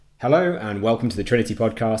Hello and welcome to the Trinity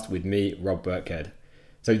Podcast with me, Rob Burkhead.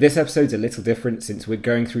 So this episode's a little different since we're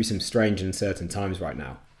going through some strange and uncertain times right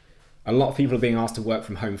now. A lot of people are being asked to work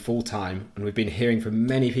from home full time, and we've been hearing from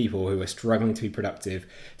many people who are struggling to be productive,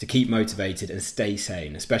 to keep motivated and stay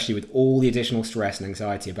sane, especially with all the additional stress and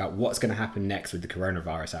anxiety about what's going to happen next with the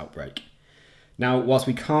coronavirus outbreak. Now, whilst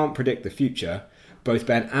we can't predict the future, both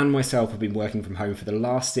Ben and myself have been working from home for the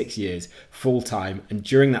last 6 years, full time, and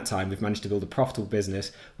during that time we've managed to build a profitable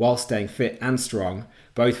business while staying fit and strong,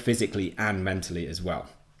 both physically and mentally as well.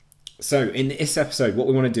 So in this episode, what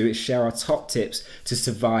we want to do is share our top tips to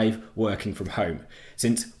survive working from home,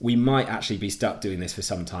 since we might actually be stuck doing this for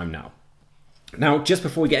some time now. Now, just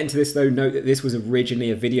before we get into this though, note that this was originally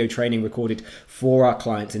a video training recorded for our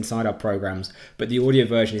clients inside our programs, but the audio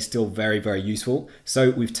version is still very, very useful.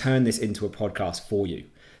 So we've turned this into a podcast for you.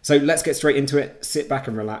 So let's get straight into it. Sit back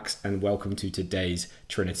and relax, and welcome to today's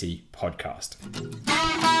Trinity Podcast.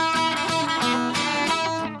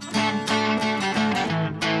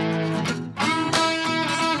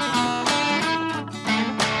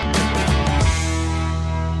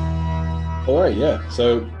 All right, yeah.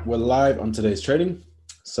 So we're live on today's training.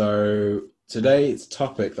 So today's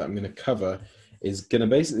topic that I'm going to cover is going to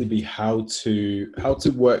basically be how to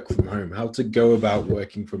work from home, how to go about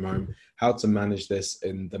working from home, how to manage this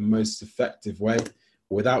in the most effective way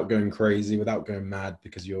without going crazy, without going mad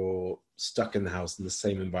because you're stuck in the house in the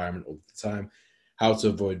same environment all the time, how to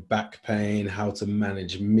avoid back pain, how to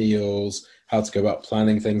manage meals, how to go about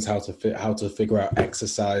planning things, how to figure out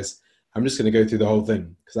exercise. I'm just going to go through the whole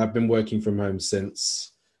thing because I've been working from home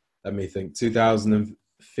since,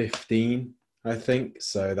 2015, I think.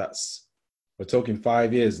 So we're talking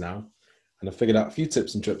 5 years now. And I figured out a few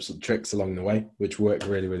tips and tricks along the way, which work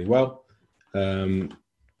really, really well. So I'm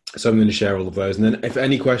going to share all of those. And then if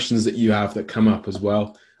any questions that you have that come up as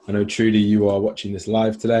well, I know Trudy, you are watching this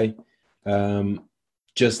live today.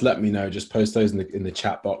 Just let me know, just post those in the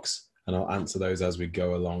chat box and I'll answer those as we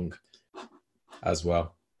go along as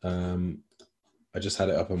well. I just had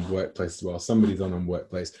it up on Workplace as well. Somebody's on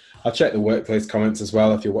Workplace. I'll check the Workplace comments as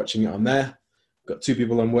well if you're watching it on there. Got 2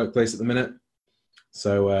 people on Workplace at the minute.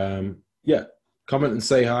 So yeah, comment and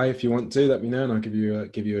say hi if you want to. Let me know and I'll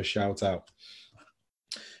give you a shout out.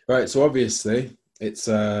 Right. So obviously it's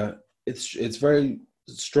very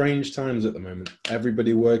strange times at the moment.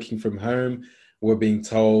 Everybody working from home. We're being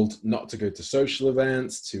told not to go to social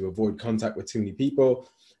events, to avoid contact with too many people.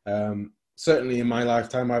 Certainly in my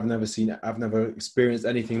lifetime, I've never experienced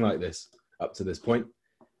anything like this up to this point.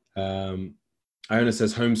 Iona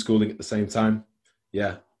says homeschooling at the same time.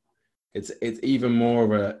 Yeah, it's even more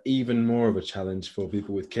of a challenge for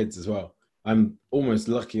people with kids as well. I'm almost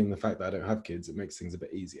lucky in the fact that I don't have kids. It makes things a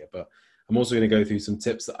bit easier, but I'm also going to go through some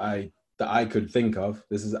tips that I could think of.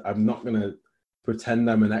 I'm not going to pretend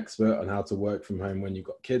I'm an expert on how to work from home when you've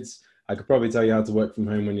got kids. I could probably tell you how to work from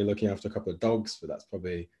home when you're looking after a couple of dogs, but that's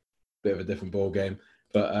probably bit of a different ball game.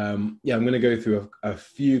 But yeah, I'm going to go through a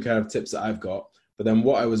few kind of tips that I've got. But then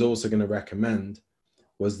what I was also going to recommend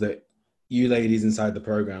was that you ladies inside the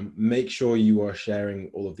program, make sure you are sharing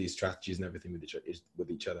all of these strategies and everything with each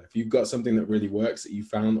other. If you've got something that really works, that you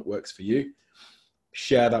found that works for you,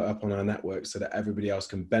 share that up on our network so that everybody else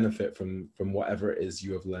can benefit from whatever it is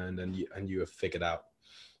you have learned and you have figured out.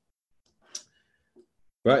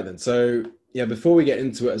 Right then, so yeah, before we get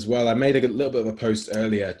into it as well, I made a little bit of a post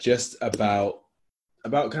earlier just about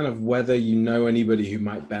kind of whether you know anybody who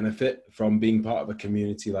might benefit from being part of a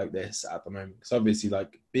community like this at the moment. Because obviously,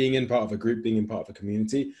 like being in part of a group, being in part of a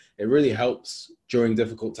community, it really helps during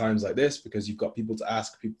difficult times like this because you've got people to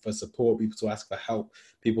ask people for support, people to ask for help,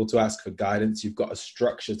 people to ask for guidance. You've got a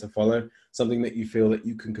structure to follow, something that you feel that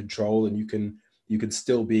you can control and you can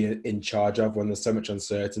still be in charge of when there's so much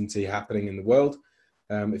uncertainty happening in the world.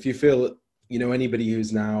 If you feel that you know anybody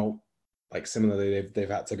who's now like similarly they've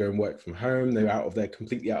had to go and work from home, they're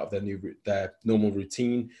completely out of their normal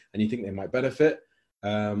routine, and you think they might benefit,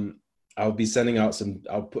 I'll be posting up some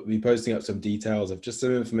details of just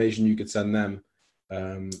some information you could send them,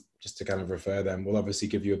 just to kind of refer them. We'll obviously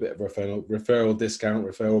give you a bit of referral discount,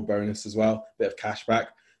 referral bonus as well, a bit of cash back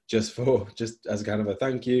just as a kind of a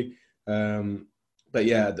thank you. But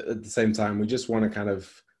yeah, at the same time, we just want to kind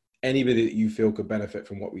of anybody that you feel could benefit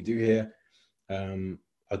from what we do here.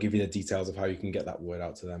 I'll give you the details of how you can get that word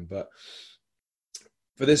out to them. But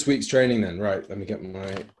for this week's training then, right, let me get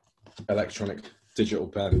my electronic digital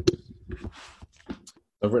pen.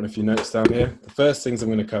 I've written a few notes down here. The first things I'm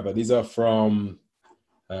going to cover, these are from,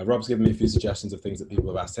 Rob's given me a few suggestions of things that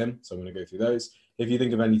people have asked him. So I'm going to go through those. If you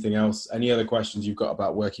think of anything else, any other questions you've got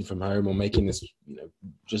about working from home or making this,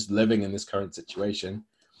 just living in this current situation,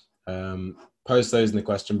 post those in the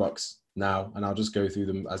question box now, and I'll just go through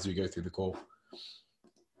them as we go through the call.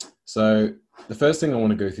 So the first thing I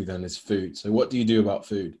want to go through then is food. So what do you do about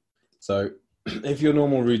food? So if your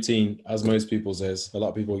normal routine, as most people's is, a lot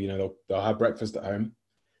of people, they'll have breakfast at home.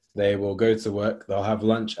 They will go to work. They'll have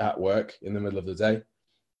lunch at work in the middle of the day.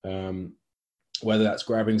 Whether that's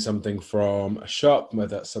grabbing something from a shop,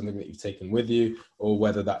 whether that's something that you've taken with you, or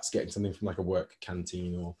whether that's getting something from like a work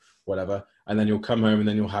canteen or whatever. And then you'll come home and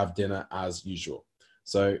then you'll have dinner as usual.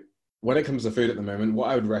 So when it comes to food at the moment, what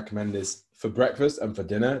I would recommend is for breakfast and for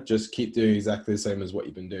dinner, just keep doing exactly the same as what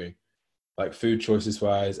you've been doing. Like food choices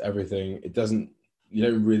wise, everything, you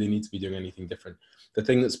don't really need to be doing anything different. The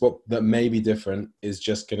thing that may be different is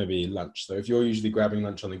just going to be lunch. So if you're usually grabbing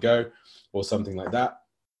lunch on the go or something like that,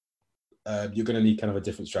 you're going to need kind of a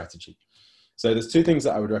different strategy. So there's two things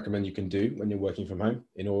that I would recommend you can do when you're working from home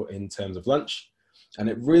in terms of lunch. And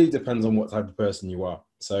it really depends on what type of person you are.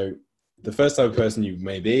 So the first type of person you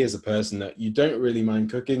may be is a person that you don't really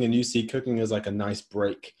mind cooking, and you see cooking as like a nice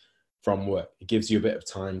break from work. It gives you a bit of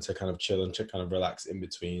time to kind of chill and to kind of relax in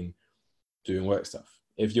between doing work stuff.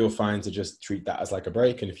 If you're fine to just treat that as like a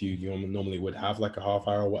break, and if you normally would have like a half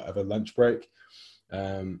hour or whatever lunch break,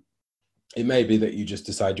 it may be that you just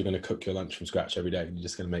decide you're going to cook your lunch from scratch every day. You're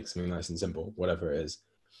just going to make something nice and simple, whatever it is.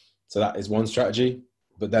 So that is one strategy.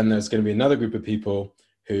 But then there's going to be another group of people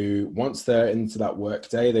who, once they're into that work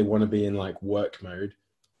day, they want to be in like work mode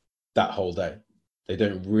that whole day. They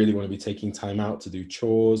don't really want to be taking time out to do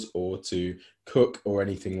chores or to cook or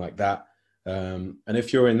anything like that. And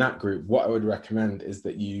if you're in that group, what I would recommend is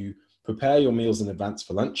that you prepare your meals in advance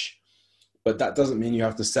for lunch. But that doesn't mean you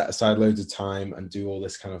have to set aside loads of time and do all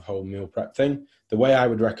this kind of whole meal prep thing. The way I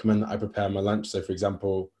would recommend that I prepare my lunch, so for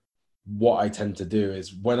example, what I tend to do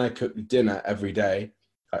is when I cook dinner every day,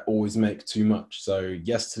 I always make too much. So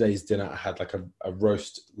yesterday's dinner, I had like a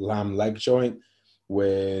roast lamb leg joint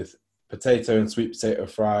with potato and sweet potato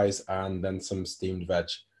fries and then some steamed veg.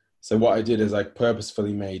 So what I did is I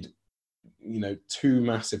purposefully made, 2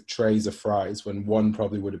 massive trays of fries when one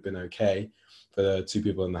probably would have been okay for the 2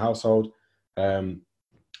 people in the household.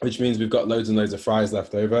 Which means we've got loads and loads of fries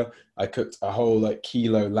left over. I cooked a whole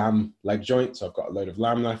kilo lamb leg joint, so I've got a load of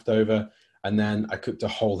lamb left over, and then I cooked a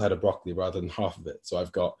whole head of broccoli rather than half of it, so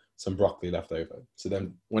I've got some broccoli left over. So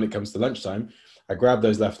then when it comes to lunchtime, I grab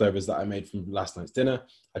those leftovers that I made from last night's dinner,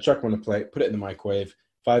 I chuck them on a plate, put it in the microwave,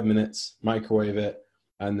 5 minutes, microwave it,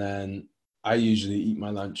 and then I usually eat my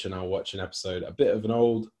lunch and I'll watch an episode,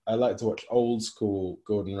 I like to watch old school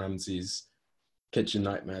Gordon Ramsay's Kitchen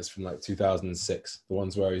Nightmares from 2006, the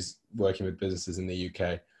ones where he's working with businesses in the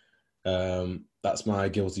UK. That's my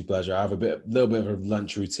guilty pleasure. I have a little bit of a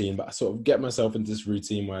lunch routine, but I sort of get myself into this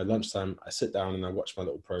routine where at lunchtime I sit down and I watch my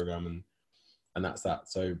little program, and that's that.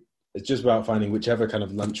 So it's just about finding whichever kind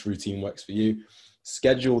of lunch routine works for you.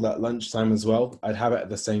 Schedule that lunchtime as well. I'd have it at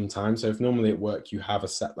the same time. So if normally at work you have a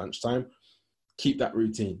set lunchtime, keep that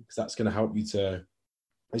routine, because that's going to help you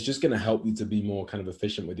it's just going to help you to be more kind of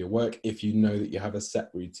efficient with your work if you know that you have a set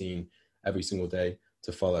routine every single day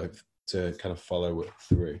to follow it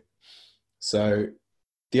through. So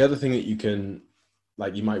the other thing that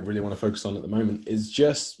you might really want to focus on at the moment is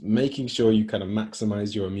just making sure you kind of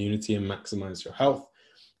maximize your immunity and maximize your health,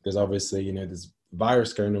 because obviously, there's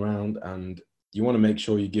virus going around, and you want to make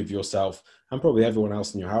sure you give yourself and probably everyone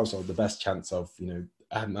else in your household the best chance of,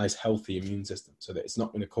 a nice healthy immune system, so that it's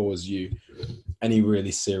not going to cause you any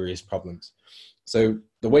really serious problems. So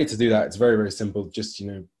the way to do that, it's very, very simple. Just,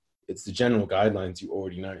 it's the general guidelines you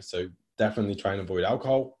already know. So definitely try and avoid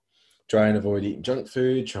alcohol, try and avoid eating junk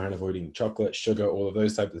food, try and avoid eating chocolate, sugar, all of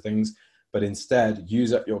those types of things. But instead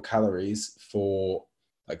use up your calories for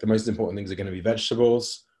the most important things are going to be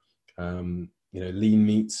vegetables, lean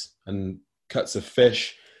meats and cuts of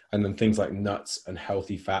fish, and then things like nuts and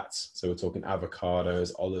healthy fats. So we're talking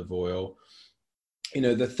avocados, olive oil,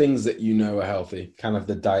 the things that are healthy, kind of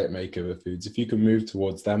the diet maker of foods. If you can move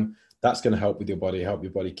towards them, that's going to help with your body, help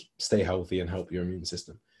your body stay healthy and help your immune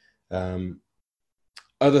system.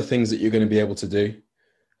 Other things that you're going to be able to do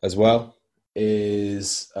as well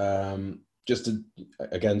is just to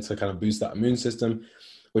kind of boost that immune system,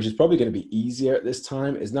 which is probably going to be easier at this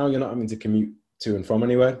time, is now you're not having to commute to and from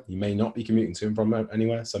anywhere. You may not be commuting to and from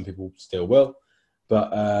anywhere. Some people still will,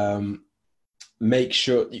 but make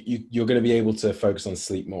sure you're going to be able to focus on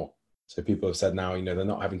sleep more. So people have said now, they're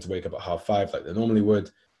not having to wake up at 5:30 like they normally would.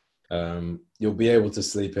 You'll be able to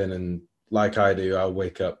sleep in, and like I do, I'll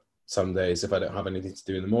wake up some days if I don't have anything to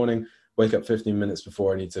do in the morning, wake up 15 minutes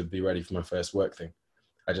before I need to be ready for my first work thing.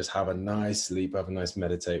 I just have a nice sleep, have a nice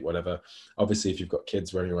meditate, whatever. Obviously, if you've got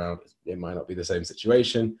kids running around, it might not be the same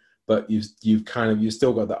situation, but you've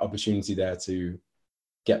still got that opportunity there to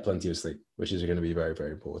get plenty of sleep, which is going to be very,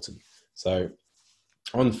 very important. So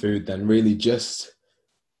on food, then really just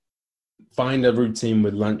find a routine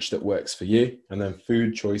with lunch that works for you, and then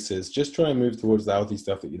food choices, just try and move towards the healthy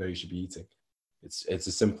stuff that you know you should be eating. It's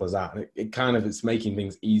as simple as that. And it's making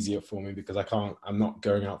things easier for me because I'm not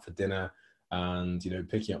going out for dinner and, you know,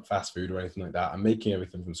 picking up fast food or anything like that. I'm making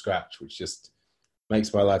everything from scratch, which just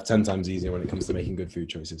makes my life 10 times easier when it comes to making good food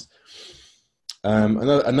choices.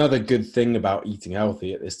 Another good thing about eating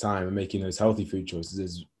healthy at this time and making those healthy food choices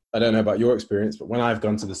is, I don't know about your experience, but when I've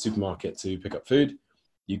gone to the supermarket to pick up food,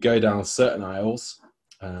 you go down certain aisles,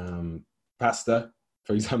 pasta,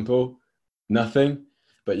 for example, nothing,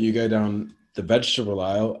 but you go down the vegetable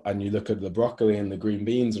aisle and you look at the broccoli and the green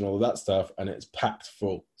beans and all of that stuff, and it's packed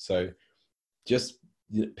full. So just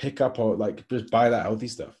pick up, or like just buy that healthy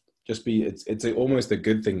stuff. It's almost a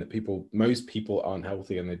good thing that most people aren't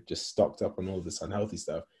healthy and they've just stocked up on all this unhealthy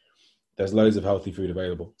stuff. There's loads of healthy food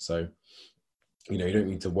available. So, you know, you don't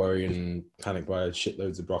need to worry and panic by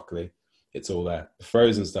shitloads of broccoli. It's all there.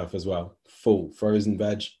 Frozen stuff as well. Full. Frozen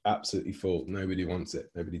veg, absolutely full. Nobody wants it.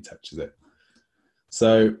 Nobody touches it.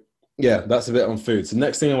 So yeah, that's a bit on food. So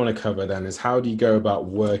next thing I want to cover then is, how do you go about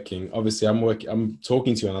working? Obviously, I'm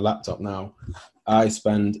talking to you on a laptop now. I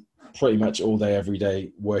spend pretty much all day, every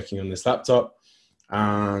day working on this laptop.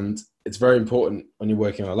 And it's very important when you're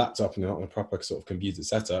working on a laptop and you're not on a proper sort of computer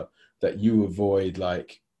setup that you avoid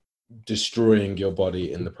like destroying your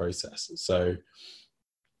body in the process. So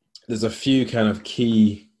there's a few kind of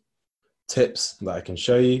key tips that I can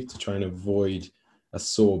show you to try and avoid a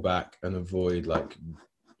sore back and avoid like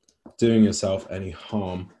doing yourself any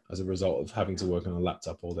harm as a result of having to work on a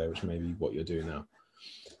laptop all day, which may be what you're doing now.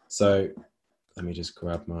 So let me just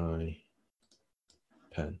grab my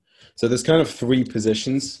pen. So there's kind of 3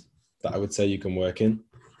 positions that I would say you can work in.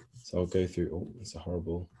 So I'll go through, oh, it's a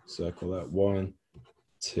horrible circle there. 1,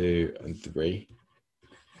 2, and 3,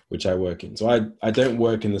 which I work in. So I don't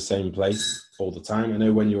work in the same place all the time. I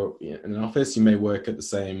know when you're in an office, you may work at the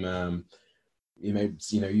same,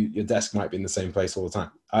 your desk might be in the same place all the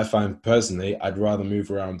time. I find personally, I'd rather move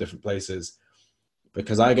around different places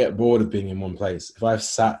because I get bored of being in one place. If I've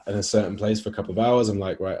sat in a certain place for a couple of hours, I'm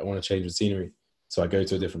like, right, I want to change the scenery. So I go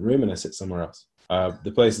to a different room and I sit somewhere else.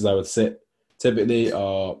 The places I would sit typically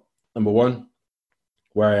are, number 1,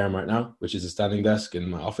 where I am right now, which is a standing desk in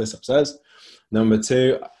my office upstairs. Number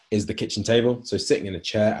 2 is the kitchen table. So sitting in a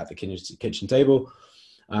chair at the kitchen table.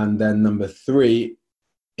 And then number 3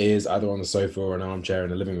 is either on the sofa or an armchair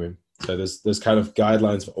in the living room. So there's kind of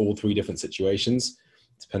guidelines for all 3 different situations,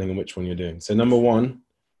 depending on which one you're doing. So number 1,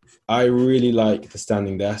 I really like the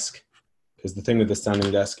standing desk, because the thing with the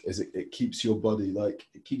standing desk is it keeps your body, like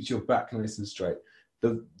it keeps your back nice and straight.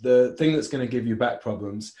 The thing that's going to give you back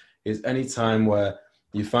problems is any time where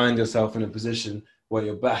you find yourself in a position where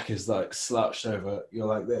your back is like slouched over, you're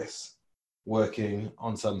like this, working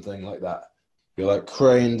on something like that. You're like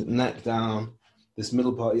craned, neck down, this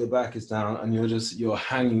middle part of your back is down, and you're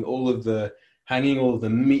hanging all of the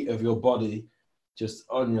meat of your body just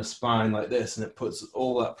on your spine like this, and it puts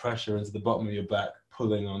all that pressure into the bottom of your back,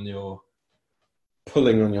 pulling on your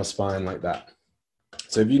spine like that.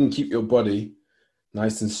 So if you can keep your body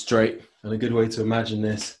nice and straight, and a good way to imagine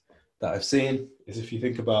this that I've seen is if you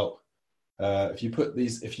think about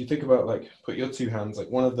put your 2 hands, like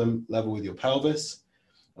one of them level with your pelvis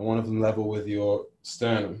and one of them level with your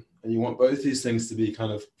sternum, and you want both these things to be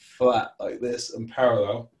kind of flat like this and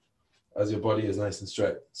parallel as your body is nice and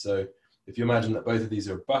straight. So if you imagine that both of these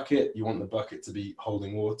are a bucket, you want the bucket to be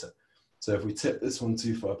holding water. So if we tip this one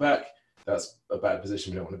too far back, that's a bad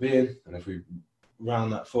position we don't want to be in. And if we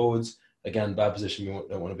round that forwards, again, bad position we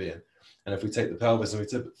don't want to be in. And if we take the pelvis and we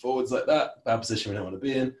tip it forwards like that, bad position we don't want to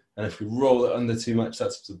be in. And if we roll it under too much,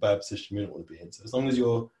 that's a bad position we don't want to be in. So as long as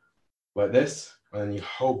you're like this, and you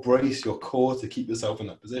brace your core to keep yourself in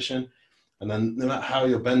that position, and then no matter how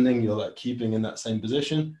you're bending, you're like keeping in that same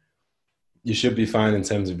position, you should be fine in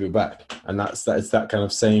terms of your back. And it's that kind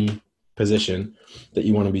of same position that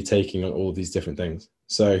you want to be taking on all of these different things.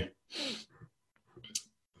 So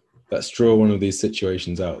let's draw one of these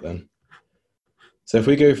situations out then. So if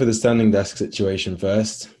we go for the standing desk situation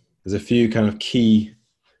first, there's a few kind of key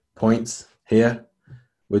points here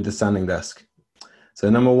with the standing desk. So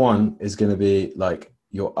number 1 is going to be like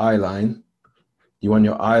your eye line. You want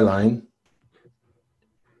your eye line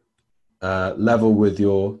level with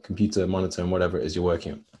your computer monitor and whatever it is you're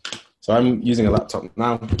working on. So I'm using a laptop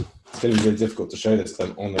now. It's going to be very difficult to show this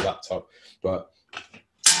because I'm on the laptop, but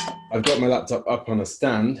I've got my laptop up on a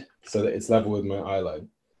stand so that it's level with my eye line.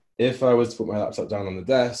 If I was to put my laptop down on the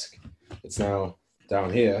desk, it's now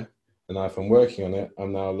down here. And now if I'm working on it,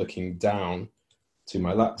 I'm now looking down to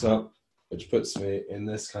my laptop, which puts me in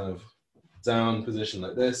this kind of down position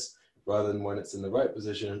like this, rather than when it's in the right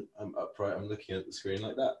position, I'm upright, I'm looking at the screen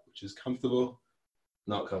like that, which is comfortable,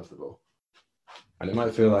 not comfortable. And it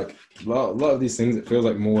might feel like a lot of these things, it feels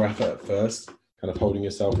like more effort at first, kind of holding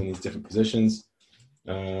yourself in these different positions.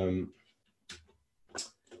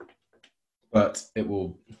 But it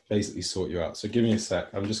will basically sort you out. So give me a sec.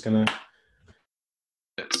 I'm just going to...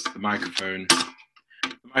 It's the microphone.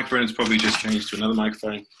 The microphone has probably just changed to another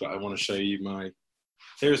microphone, but I want to show you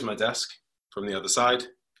here's my desk from the other side.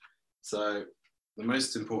 So the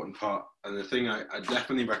most important part, and the thing I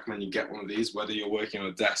definitely recommend you get one of these, whether you're working on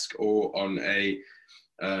a desk or on a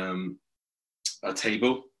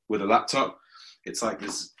table with a laptop. It's like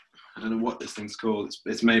this, I don't know what this thing's called.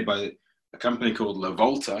 It's made by a company called La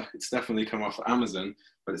Volta. It's definitely come off Amazon,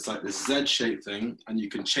 but it's like this Z-shaped thing, and you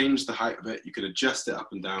can change the height of it. You can adjust it up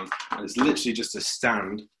and down, and it's literally just a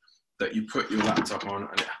stand that you put your laptop on,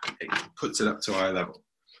 and it puts it up to eye level.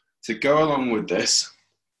 To go along with this,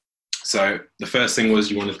 so the first thing was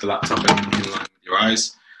you wanted the laptop in line with your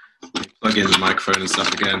eyes. You plug in the microphone and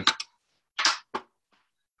stuff again.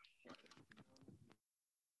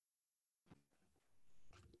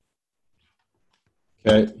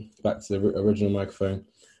 Okay, back to the original microphone.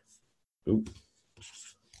 Oop.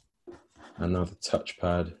 And now the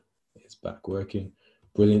touchpad is back working.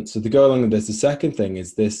 Brilliant. So to go along with this, the second thing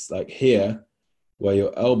is this, like here, where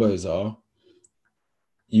your elbows are,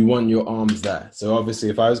 you want your arms there. So obviously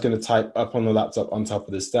if I was going to type up on the laptop on top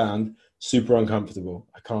of the stand, super uncomfortable.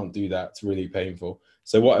 I can't do that. It's really painful.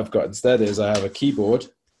 So what I've got instead is I have a keyboard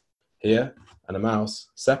here and a mouse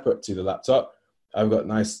separate to the laptop. I've got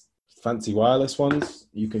nice fancy wireless ones.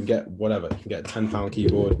 You can get whatever. You can get a £10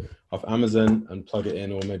 keyboard off Amazon and plug it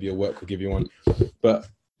in, or maybe your work will give you one. But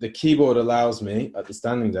the keyboard allows me at the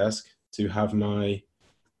standing desk to have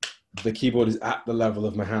the keyboard is at the level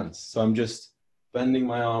of my hands. So I'm just bending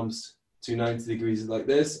my arms to 90 degrees like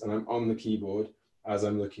this, and I'm on the keyboard as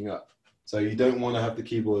I'm looking up. So you don't want to have the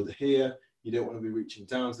keyboard here. You don't want to be reaching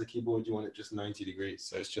down to the keyboard. You want it just 90 degrees.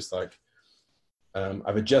 So it's just like,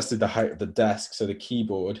 I've adjusted the height of the desk so the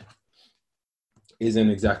keyboard is in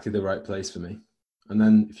exactly the right place for me. And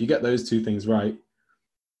then if you get those two things right,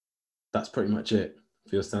 that's pretty much it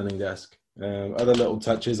for your standing desk. Other little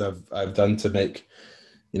touches I've done to make,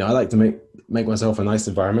 I like to make myself a nice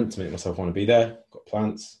environment, to make myself want to be there. Got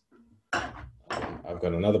plants. I've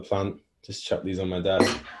got another plant. Just chuck these on my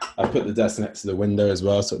desk. I put the desk next to the window as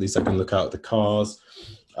well, so at least I can look out at the cars.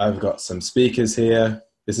 I've got some speakers here.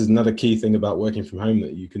 This is another key thing about working from home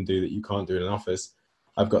that you can do that you can't do in an office.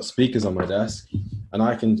 I've got speakers on my desk, and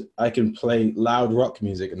I can play loud rock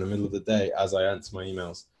music in the middle of the day as I answer my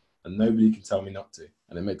emails, and nobody can tell me not to.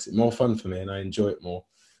 And it makes it more fun for me, and I enjoy it more.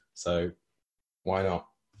 So why not?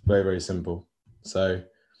 Very, very simple. So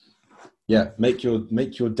yeah, make your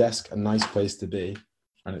desk a nice place to be,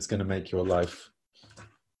 and it's going to make your life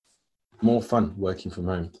more fun working from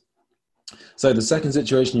home. So the second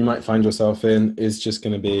situation you might find yourself in is just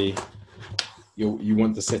going to be you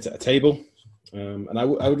want to sit at a table. And I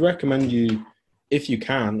would recommend you, if you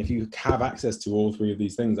have access to all three of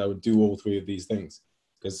these things, I would do all three of these things.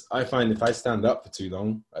 Because I find if I stand up for too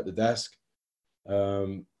long at the desk,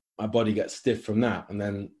 my body gets stiff from that. And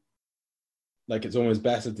then it's almost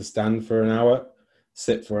better to stand for an hour,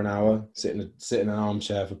 sit for an hour, sit in an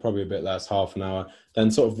armchair for probably a bit less, half an hour, then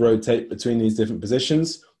sort of rotate between these different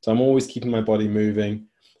positions. So I'm always keeping my body moving.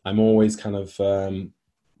 I'm always kind of,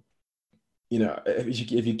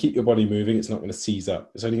 if you keep your body moving, it's not going to seize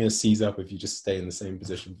up. It's only going to seize up if you just stay in the same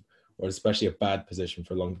position, or especially a bad position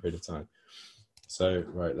for a long period of time. So,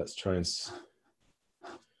 right, let's try and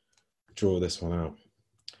draw this one out.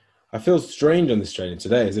 I feel strange on this training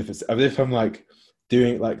today, as if I'm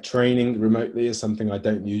doing training remotely is something I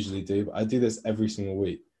don't usually do, but I do this every single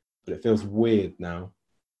week. But it feels weird now,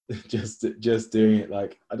 just doing it.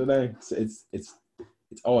 I don't know. It's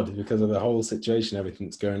odd because of the whole situation, everything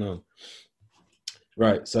that's going on.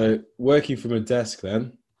 Right, so working from a desk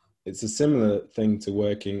then, it's a similar thing to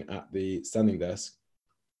working at the standing desk.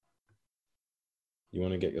 You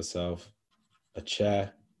want to get yourself a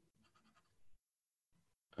chair,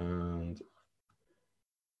 and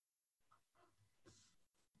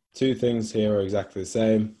two things here are exactly the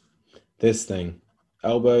same. This thing,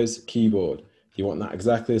 elbows, keyboard. You want that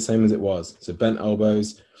exactly the same as it was. So bent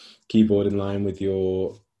elbows, keyboard in line with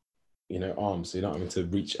your arms, so you're not having to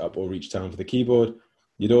reach up or reach down for the keyboard.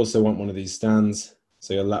 You'd also want one of these stands,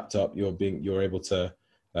 so your laptop, you're able to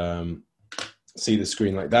see the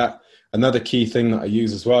screen like that. another key thing that I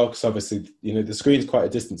use as well, because obviously, the screen's quite a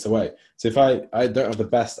distance away. So if I don't have the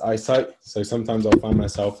best eyesight, so sometimes I'll find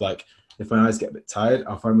myself like, if my eyes get a bit tired,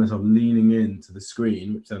 I'll find myself leaning into the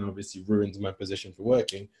screen, which then obviously ruins my position for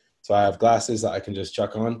working. So I have glasses that I can just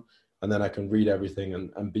chuck on, and then I can read everything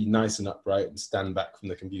and be nice and upright and stand back from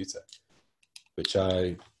the computer, which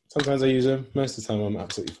sometimes I use them. Most of the time I'm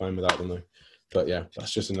absolutely fine without them though. But yeah,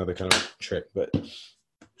 that's just another kind of trick. But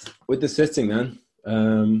with the sitting then,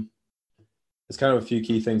 there's kind of a few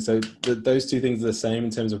key things. So those two things are the same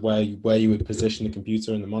in terms of where you would position the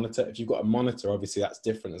computer and the monitor. If you've got a monitor, obviously that's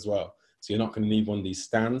different as well. So you're not going to need one of these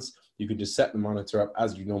stands. You could just set the monitor up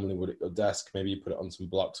as you normally would at your desk. Maybe you put it on some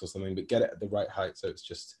blocks or something, but get it at the right height so it's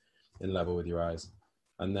just in level with your eyes.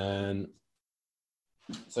 And then,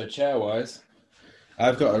 so chair-wise,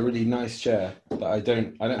 I've got a really nice chair that I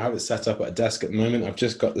don't have it set up at a desk at the moment. I've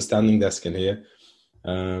just got the standing desk in here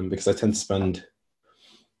because I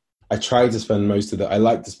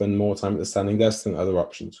like to spend more time at the standing desk than other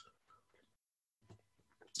options.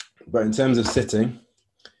 But in terms of sitting,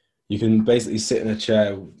 you can basically sit in a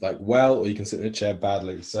chair like well, or you can sit in a chair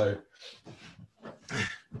badly. So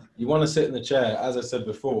you want to sit in the chair, as I said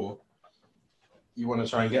before, you want to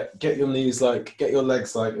try and get your knees, get your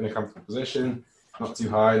legs in a comfortable position, not too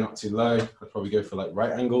high, not too low. I'd probably go for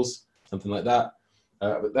right angles, something like that.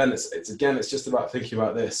 But then it's just about thinking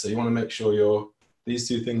about this. So you want to make sure these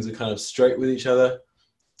two things are kind of straight with each other.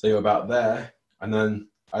 So you're about there. And then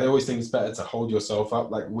I always think it's better to hold yourself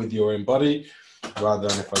up with your own body rather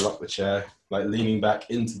than if I lock the chair, leaning back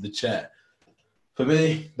into the chair. For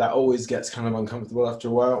me, that always gets kind of uncomfortable after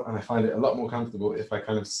a while. And I find it a lot more comfortable if I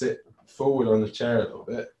kind of sit forward on the chair a little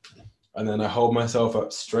bit. And then I hold myself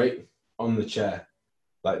up straight on the chair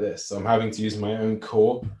like this. So I'm having to use my own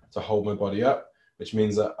core to hold my body up, which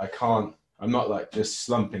means that I'm not just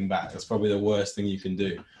slumping back. That's probably the worst thing you can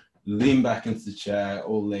do. Lean back into the chair,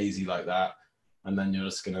 all lazy like that. And then you're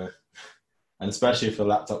just gonna, and especially if the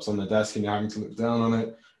laptop's on the desk and you're having to look down on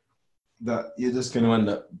it, that you're just gonna end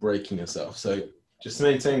up breaking yourself. So just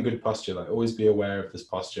maintain good posture, always be aware of this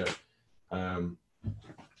posture. And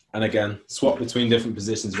again, swap between different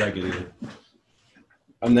positions regularly.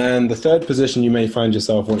 And then the third position you may find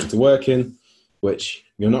yourself wanting to work in, which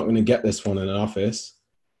you're not going to get this one in an office,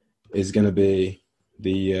 is going to be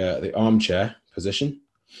the armchair position.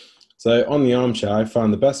 So on the armchair, I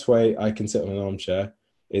found the best way I can sit on an armchair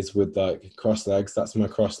is with cross legs. That's my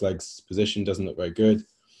cross legs position. Doesn't look very good.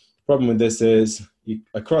 Problem with this is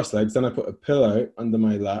I cross legs, then I put a pillow under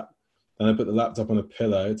my lap, then I put the laptop on a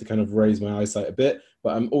pillow to kind of raise my eyesight a bit.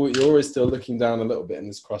 But you're always still looking down a little bit in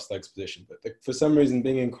this cross legs position. But for some reason,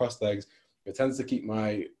 being in cross legs, it tends to keep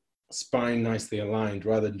my spine nicely aligned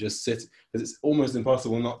rather than just sit, because it's almost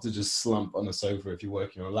impossible not to just slump on a sofa if you're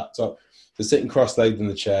working on a laptop. So sitting cross-legged in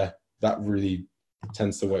the chair, that really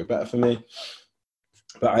tends to work better for me.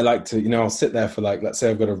 But I like to, I'll sit there for let's say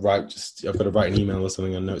I've got to write an email or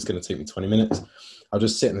something. I know it's going to take me 20 minutes. I'll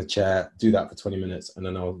just sit in the chair, do that for 20 minutes, and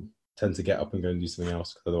then I'll tend to get up and go and do something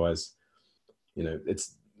else. Because otherwise,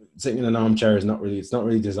 it's sitting in an armchair it's not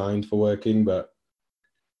really designed for working. But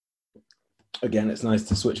again, it's nice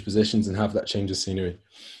to switch positions and have that change of scenery.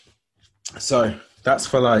 So that's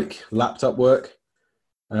for laptop work.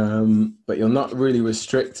 But you're not really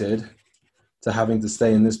restricted to having to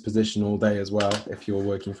stay in this position all day as well if you're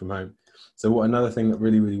working from home. So another thing that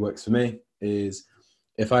really, really works for me is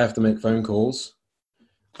if I have to make phone calls,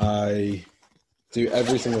 I do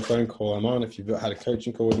every single phone call I'm on. If you've had a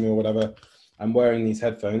coaching call with me or whatever, I'm wearing these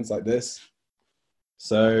headphones like this.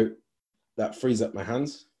 So that frees up my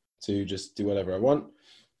hands to just do whatever I want.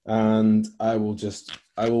 And I will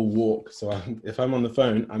walk. So if I'm on the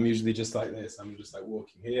phone, I'm usually just like this. I'm just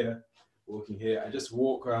walking here. I just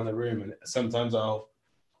walk around the room, and sometimes I'll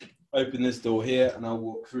open this door here and I'll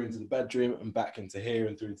walk through into the bedroom and back into here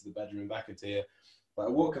and through into the bedroom and back into here. But I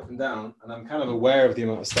walk up and down, and I'm kind of aware of the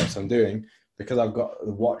amount of steps I'm doing because I've got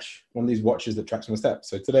the watch, one of these watches that tracks my steps.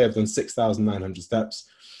 So today I've done 6,900 steps.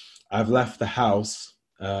 I've left the house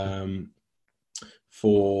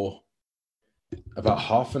for about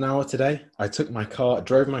half an hour today. I drove my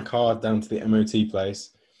car down to the MOT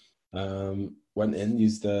place, went in,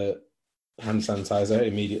 used the hand sanitizer,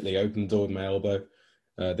 immediately opened the door with my elbow.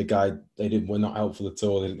 The guy, were not helpful at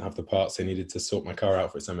all. They didn't have the parts they needed to sort my car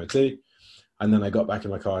out for its MOT. And then I got back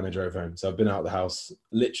in my car and I drove home. So I've been out of the house.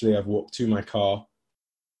 Literally, I've walked to my car,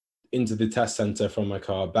 into the test center, from my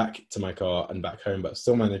car, back to my car and back home, but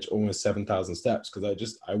still managed almost 7,000 steps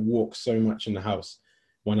because I walk so much in the house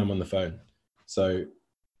when I'm on the phone. So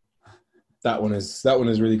that one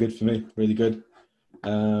is really good for me, really good.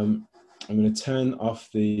 I'm going to turn off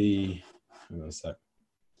hang on a sec.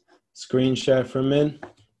 screen share for a minute.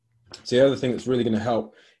 So the other thing that's really going to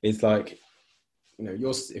help is like, you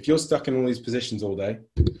know, if you're stuck in all these positions all day,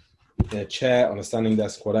 in a chair, on a standing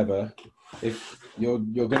desk, whatever, if you're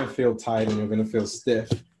going to feel tired and you're going to feel stiff,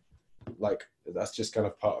 like that's just kind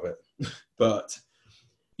of part of it. But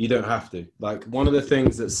you don't have to. Like, one of the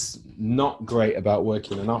things that's not great about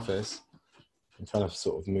working in an office, I'm trying to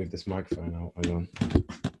sort of move this microphone out. Hold on.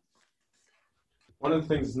 One of the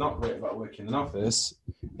things that's not great about working in an office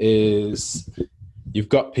is you've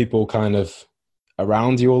got people kind of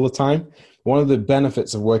around you all the time. One of the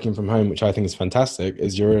benefits of working from home, which I think is fantastic,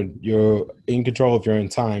 is you're in control of your own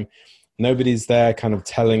time. Nobody's there kind of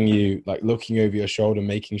telling you, like looking over your shoulder,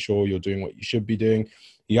 making sure you're doing what you should be doing.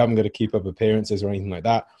 You haven't got to keep up appearances or anything like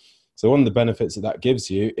that. So one of the benefits that gives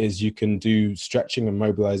you is you can do stretching and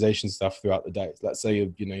mobilization stuff throughout the day. Let's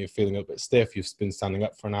say you're feeling a bit stiff, you've been standing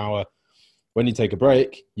up for an hour. When you take a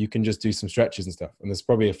break, you can just do some stretches and stuff. And there's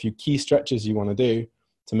probably a few key stretches you want to do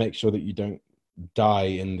to make sure that you don't die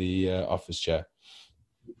in the office chair.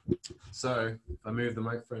 So if I move the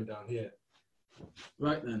microphone down here,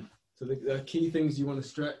 right then. So the key things you want to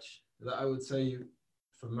stretch that I would say,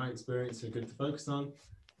 from my experience, are good to focus on.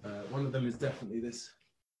 One of them is definitely this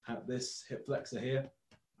hip flexor here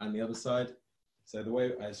and the other side. So the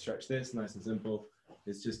way I stretch this, nice and simple,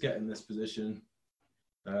 is just get in this position.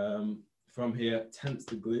 From here, tense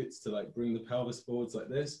the glutes to like bring the pelvis forwards like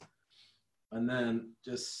this, and then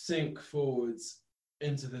just sink forwards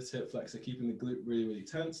into this hip flexor, keeping the glute really, really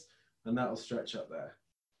tense, and that'll stretch up there.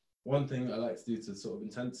 One thing I like to do to sort of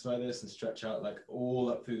intensify this and stretch out like all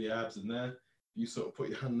up through the abs and there, you sort of put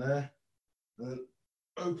your hand there and then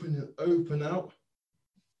open out,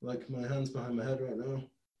 like my hand's behind my head right now.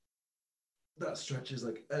 That stretches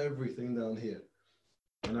like everything down here.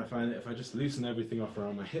 And I find that if I just loosen everything off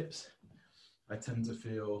around my hips, I tend to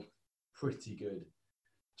feel pretty good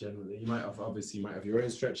generally. You might have your own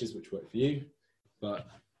stretches which work for you, but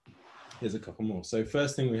here's a couple more. So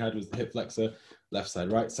first thing we had was the hip flexor, left side,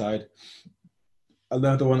 right side.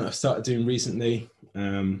 Another one that I've started doing recently,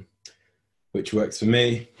 which works for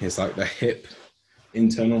me, is like the hip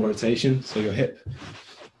internal rotation. So your hip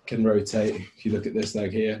can rotate. If you look at this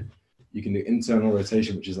leg here, you can do internal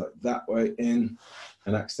rotation, which is like that way in,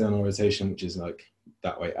 and external rotation, which is like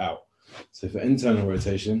that way out. So for internal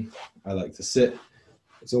rotation, I like to sit.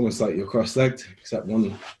 It's almost like you're cross-legged, except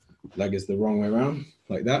one leg is the wrong way around,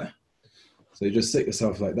 like that. So you just sit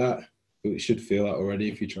yourself like that. It should feel that already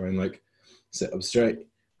if you try and like sit up straight,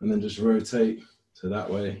 and then just rotate to that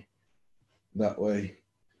way, that way,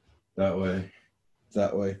 that way,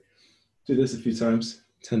 that way. Do this a few times,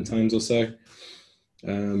 10 times or so.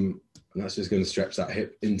 And that's just going to stretch that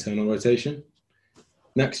hip internal rotation.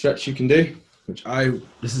 Next stretch you can do,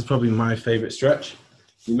 this is probably my favorite stretch.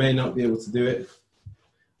 You may not be able to do it,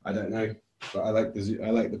 I don't know, but I like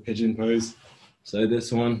the pigeon pose. So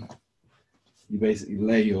this one, you basically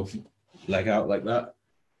lay your leg out like that,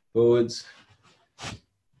 forwards.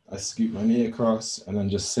 I scoop my knee across and then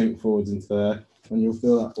just sink forwards into there, and you'll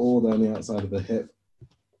feel that all down the outside of the hip,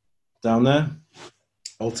 down there.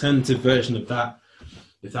 Alternative version of that,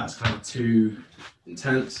 if that's kind of too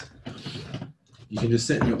intense, you can just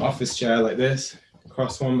sit in your office chair like this,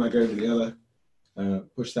 cross one leg over the other,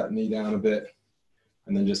 push that knee down a bit,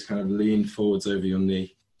 and then just kind of lean forwards over your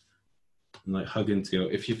knee and like hug into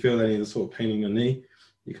your, if you feel any of the sort of pain in your knee,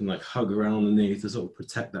 you can like hug around the knee to sort of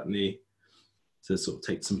protect that knee, to sort of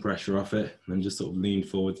take some pressure off it, and then just sort of lean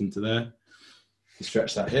forwards into there to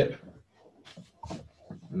stretch that hip.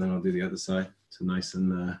 And then I'll do the other side to nice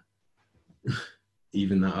and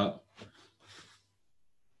even that up.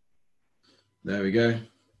 There we go.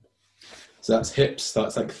 So that's hips.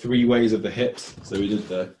 That's like 3 ways of the hips. So we did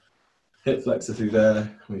the hip flexor through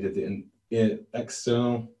there. We did the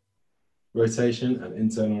external rotation and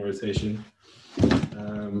internal rotation.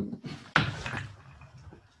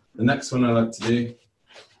 The next one I like to do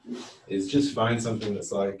is just find something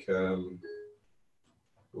that's like, I don't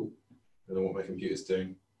know what my computer's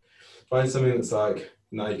doing. Find something that's like,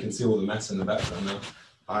 now you can see all the mess in the background now,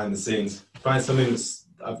 behind the scenes. Find something that's,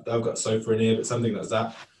 I've got a sofa in here, but something that's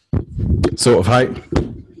that sort of height.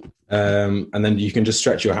 And then you can just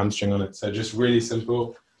stretch your hamstring on it. So just really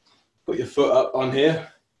simple. Put your foot up on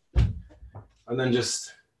here and then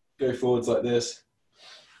just go forwards like this.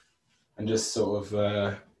 And just sort of,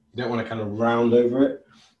 you don't want to kind of round over it.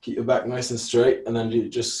 Keep your back nice and straight, and then you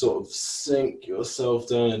just sort of sink yourself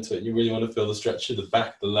down into it. You really want to feel the stretch of the back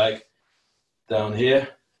of the leg down here.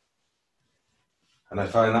 And I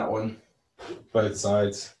find that one, both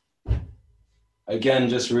sides, again,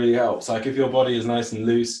 just really helps. Like if your body is nice and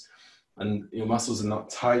loose and your muscles are not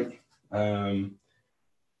tight,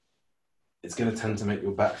 it's going to tend to make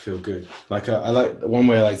your back feel good. Like I like one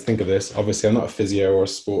way I like to think of this. Obviously, I'm not a physio or a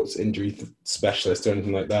sports injury specialist or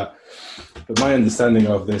anything like that, but my understanding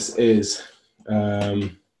of this is,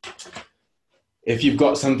 if you've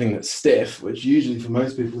got something that's stiff, which usually for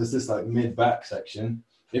most people is this like mid back section,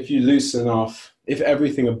 if you loosen off, if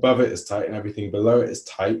everything above it is tight and everything below it is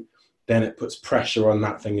tight, then it puts pressure on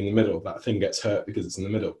that thing in the middle. That thing gets hurt because it's in the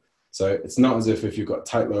middle. So it's not as if you've got a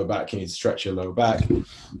tight lower back, you need to stretch your lower back.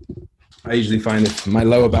 I usually find if my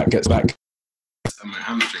lower back gets back and my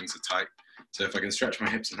hamstrings are tight, so if I can stretch my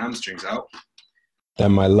hips and hamstrings out,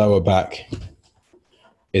 then my lower back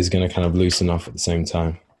is going to kind of loosen off at the same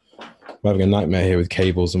time. I'm having a nightmare here with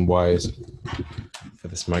cables and wires for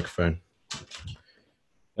this microphone.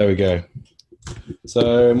 There we go.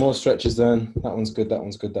 So more stretches then. That one's good, that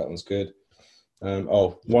one's good, that one's good.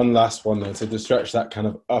 One last one then. So to stretch that kind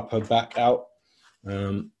of upper back out.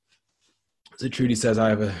 So Trudy says I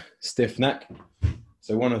have a stiff neck.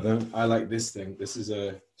 So one of them, I like this thing. This is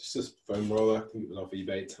just a foam roller. I think it's off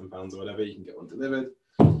eBay, £10 or whatever. You can get one delivered.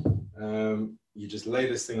 You just lay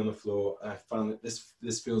this thing on the floor. I found that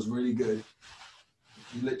this feels really good.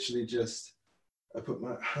 You literally just, I put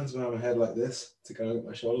my hands behind my head like this to kind of get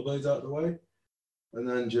my shoulder blades out of the way. And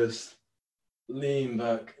then just lean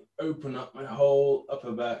back, open up my whole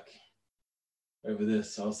upper back over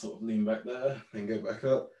this. So I'll sort of lean back there, then go back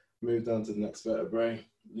up, move down to the next vertebrae,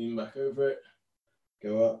 lean back over it,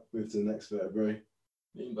 go up, move to the next vertebrae,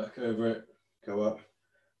 lean back over it, go up,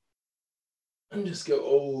 and just go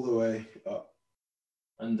all the way up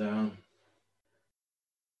and down,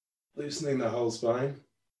 loosening the whole spine.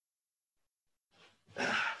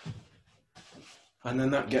 And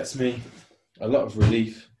then that gets me a lot of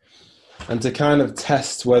relief. And to kind of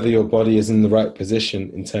test whether your body is in the right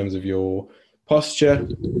position in terms of your posture,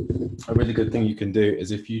 a really good thing you can do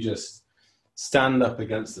is if you just stand up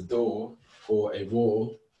against the door or a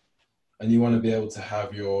wall, and you want to be able to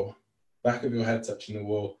have your back of your head touching the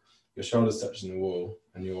wall, your shoulders touching the wall,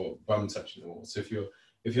 and your bum touching the wall. So if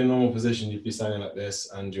your normal position, you'd be standing like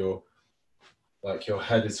this, and your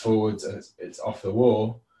head is forwards and it's off the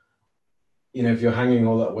wall. You know, if you're hanging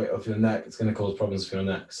all that weight off your neck, it's going to cause problems for your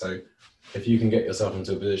neck. So if you can get yourself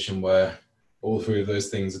into a position where all three of those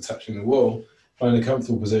things are touching the wall, find a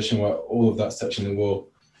comfortable position where all of that's touching the wall,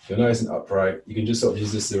 you're nice and upright, you can just sort of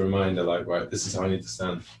use this as a reminder, like, right, this is how I need to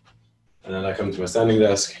stand. And then I come to my standing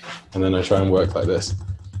desk, and then I try and work like this,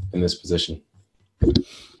 in this position. So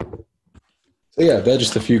yeah, they're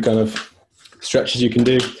just a few kind of stretches you can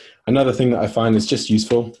do. Another thing that I find is just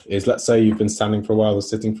useful is, let's say you've been standing for a while or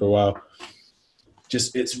sitting for a while,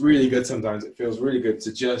 it's really good sometimes, it feels really good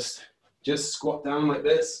to just squat down like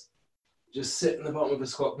this, just sit in the bottom of a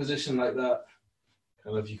squat position like that.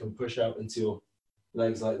 Kind of, you can push out into your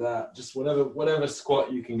legs like that, just whatever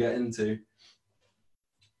squat you can get into.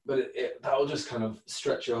 But that'll just kind of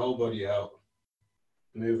stretch your whole body out,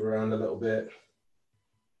 move around a little bit.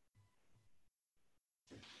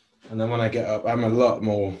 And then when I get up, I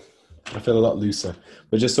feel a lot looser.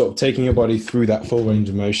 But just sort of taking your body through that full range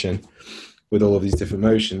of motion with all of these different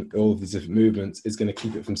movements is going to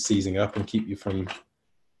keep it from seizing up and keep you from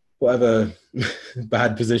whatever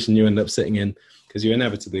bad position you end up sitting in, because you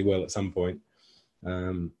inevitably will at some point.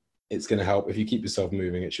 It's going to help. If you keep yourself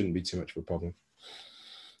moving, it shouldn't be too much of a problem.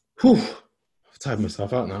 Whew, I've tired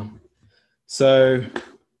myself out now. So,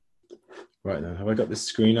 right then, have I got this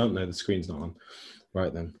screen on? No, the screen's not on.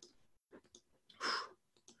 Right then.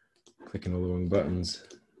 Clicking all the wrong buttons.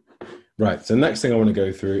 Right, so next thing I want to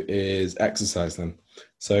go through is exercise then.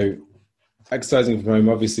 So exercising from home,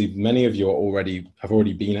 obviously many of you have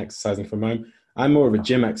already been exercising from home. I'm more of a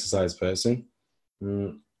gym exercise person.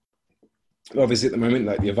 Obviously at the moment,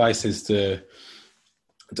 like, the advice is to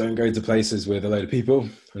don't go to places with a load of people,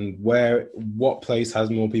 and what place has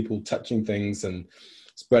more people touching things and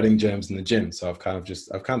spreading germs in the gym. So I've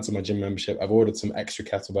cancelled my gym membership. I've ordered some extra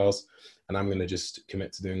kettlebells, and I'm going to just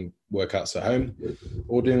commit to doing workouts at home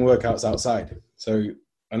or doing workouts outside. So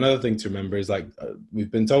another thing to remember is, like,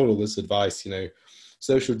 we've been told all this advice, you know,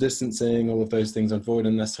 social distancing, all of those things, avoid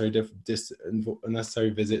unnecessary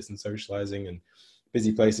visits and socializing and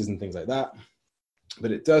busy places and things like that.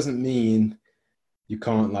 But it doesn't mean you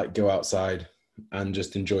can't, like, go outside and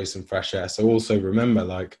just enjoy some fresh air. So also remember,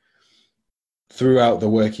 like, throughout the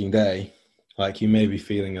working day, like, you may be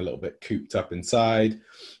feeling a little bit cooped up inside.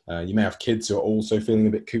 You may have kids who are also feeling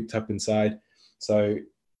a bit cooped up inside. So,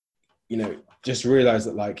 you know, just realize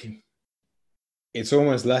that, like, it's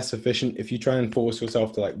almost less efficient if you try and force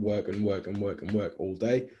yourself to, like, work all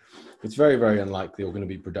day. It's very, very unlikely you're going to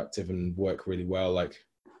be productive and work really well, like,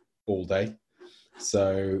 all day.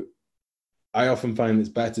 So I often find it's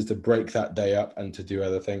better to break that day up and to do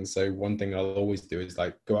other things. So one thing I'll always do is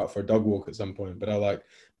like go out for a dog walk at some point, but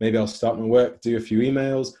maybe I'll start my work, do a few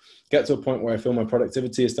emails, get to a point where I feel my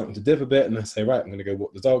productivity is starting to dip a bit, and I say, right, I'm going to go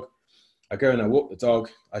walk the dog. I go and I walk the dog.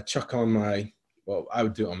 I chuck on I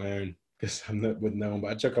would do it on my own because I'm not with no one,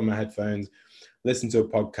 but I chuck on my headphones, listen to a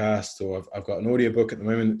podcast, or I've got an audiobook at the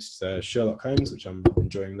moment. It's Sherlock Holmes, which I'm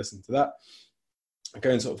enjoying listening to that. I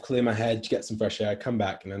go and sort of clear my head, get some fresh air, come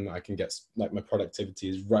back, and then I can get, like, my productivity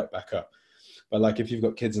is right back up. But like, if you've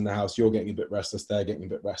got kids in the house, you're getting a bit restless, they're getting a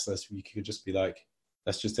bit restless, you could just be like,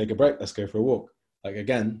 let's just take a break, let's go for a walk. Like,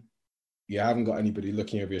 again, you haven't got anybody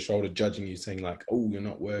looking over your shoulder, judging you, saying like, oh, you're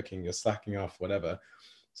not working, you're slacking off, whatever.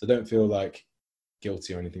 So don't feel like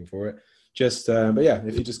guilty or anything for it. Just, but yeah,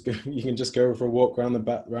 if you just go, you can just go for a walk around the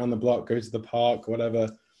block, go to the park, whatever.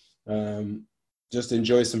 Just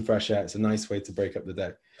enjoy some fresh air. It's a nice way to break up the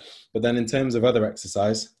day. But then in terms of other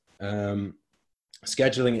exercise,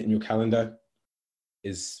 scheduling it in your calendar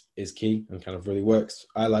is key and kind of really works.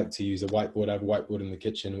 I like to use a whiteboard. I have a whiteboard in the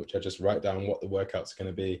kitchen, which I just write down what the workouts are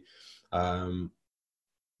going to be. And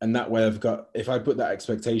that way if I put that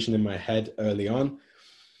expectation in my head early on,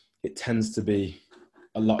 it tends to be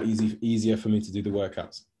a lot easier for me to do the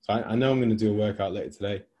workouts. So I know I'm going to do a workout later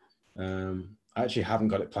today. I actually haven't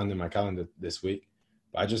got it planned in my calendar this week,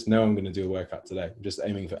 but I just know I'm going to do a workout today. I'm just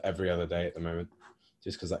aiming for every other day at the moment,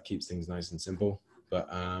 just because that keeps things nice and simple. But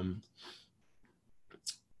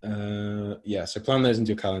so plan those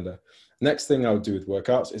into your calendar. Next thing I would do with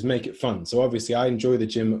workouts is make it fun. So obviously I enjoy the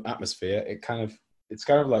gym atmosphere. It's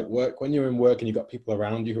kind of like work. When you're in work and you've got people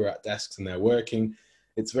around you who are at desks and they're working,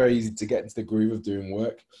 it's very easy to get into the groove of doing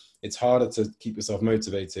work. It's harder to keep yourself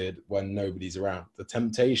motivated when nobody's around. The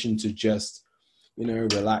temptation to just,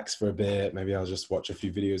 relax for a bit. Maybe I'll just watch a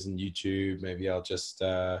few videos on YouTube. Maybe I'll just,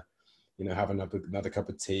 have another cup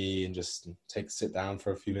of tea and just sit down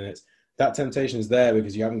for a few minutes. That temptation is there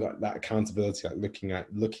because you haven't got that accountability, like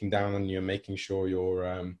looking down on you, making sure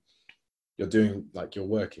you're doing, like, you're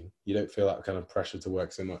working. You don't feel that kind of pressure to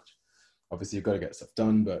work so much. Obviously, you've got to get stuff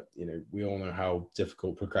done, but we all know how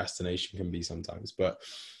difficult procrastination can be sometimes. But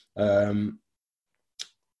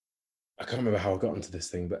I can't remember how I got into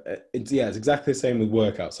this thing, but it's exactly the same with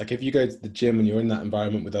workouts. Like, if you go to the gym and you're in that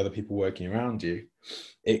environment with other people working around you,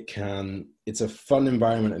 it's a fun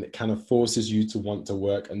environment, and it kind of forces you to want to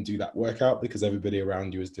work and do that workout because everybody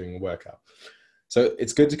around you is doing a workout. So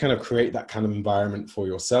it's good to kind of create that kind of environment for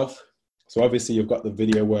yourself. So obviously you've got the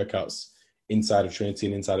video workouts inside of Trinity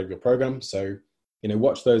and inside of your program. So,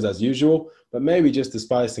 watch those as usual, but maybe just to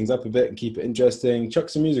spice things up a bit and keep it interesting, chuck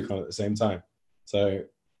some music on at the same time. So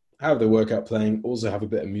have the workout playing, also have a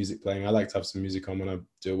bit of music playing. I like to have some music on when I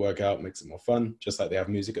do a workout, makes it more fun, just like they have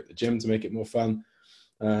music at the gym to make it more fun.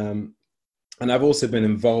 And I've also been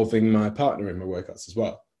involving my partner in my workouts as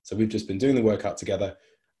well. So we've just been doing the workout together.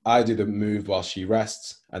 I do the move while she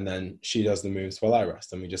rests, and then she does the moves while I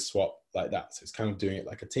rest, and we just swap like that. So it's kind of doing it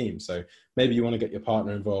like a team. So maybe you want to get your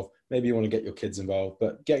partner involved, maybe you want to get your kids involved,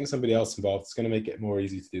 but getting somebody else involved is going to make it more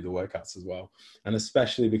easy to do the workouts as well. And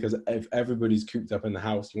especially because if everybody's cooped up in the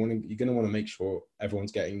house, you're going to want to make sure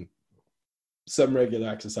everyone's getting some regular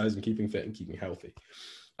exercise and keeping fit and keeping healthy.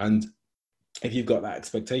 And if you've got that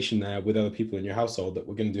expectation there with other people in your household that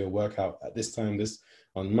we're going to do a workout at this time,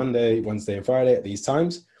 on Monday, Wednesday, and Friday at these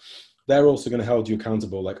times, they're also going to hold you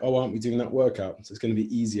accountable. Like, oh, aren't we doing that workout? So it's going to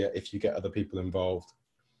be easier if you get other people involved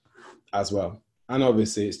as well. And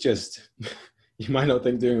obviously, it's just, you might not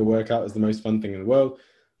think doing a workout is the most fun thing in the world,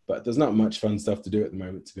 but there's not much fun stuff to do at the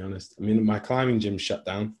moment, to be honest. I mean, my climbing gym shut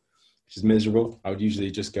down, which is miserable. I would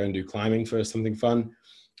usually just go and do climbing for something fun.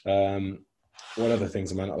 What other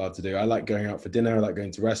things am I not allowed to do? I like going out for dinner. I like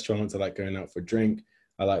going to restaurants. I like going out for a drink.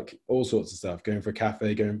 I like all sorts of stuff, going for a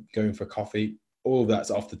cafe, going for coffee. All of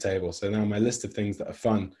that's off the table. So now my list of things that are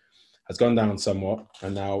fun has gone down somewhat.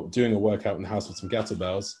 And now doing a workout in the house with some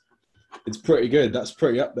kettlebells, it's pretty good. That's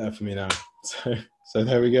pretty up there for me now. So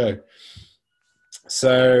there we go.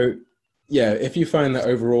 So yeah, if you find that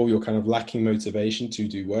overall you're kind of lacking motivation to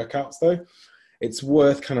do workouts though, it's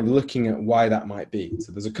worth kind of looking at why that might be.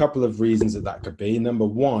 So there's a couple of reasons that could be. Number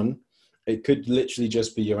one, it could literally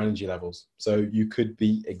just be your energy levels. So you could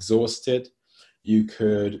be exhausted. You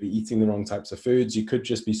could be eating the wrong types of foods. You could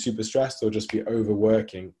just be super stressed or just be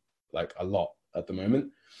overworking like a lot at the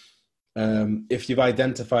moment. If you've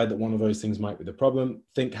identified that one of those things might be the problem,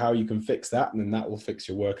 think how you can fix that, and then that will fix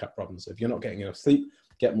your workout problems. So if you're not getting enough sleep,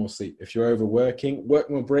 get more sleep. If you're overworking, work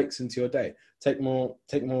more breaks into your day. Take more,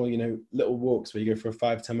 little walks where you go for a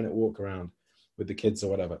 5-10 minute walk around with the kids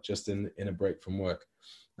or whatever, just in a break from work.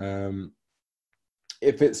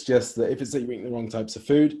 If it's that you're eating the wrong types of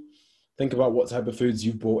food, think about what type of foods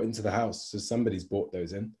you've brought into the house. So somebody's brought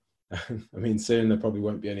those in. I mean, soon there probably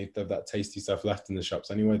won't be any of that tasty stuff left in the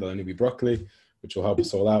shops anyway. There'll only be broccoli, which will help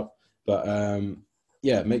us all out. But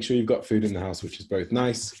yeah, make sure you've got food in the house, which is both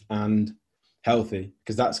nice and healthy,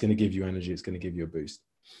 because that's going to give you energy. It's going to give you a boost.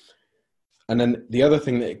 And then the other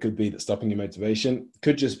thing that it could be that's stopping your motivation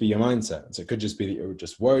could just be your mindset. So it could just be that you're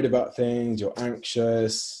just worried about things, you're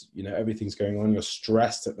anxious, you know, everything's going on, you're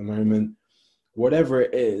stressed at the moment. Whatever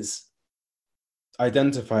it is,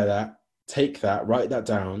 identify that, take that, write that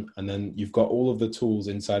down, and then you've got all of the tools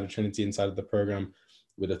inside of Trinity, inside of the program,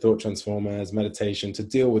 with the thought transformers, meditation, to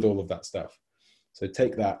deal with all of that stuff. So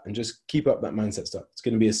take that and just keep up that mindset stuff. It's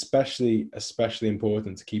going to be especially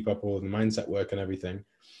important to keep up all of the mindset work and everything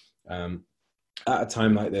at a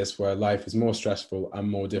time like this, where life is more stressful and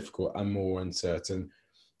more difficult and more uncertain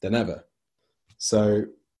than ever. So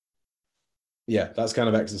yeah, that's kind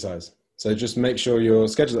of exercise. So just make sure you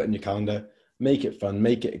schedule it in your calendar, make it fun,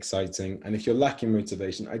 make it exciting. And if you're lacking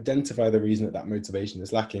motivation, identify the reason that motivation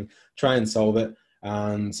is lacking, try and solve it.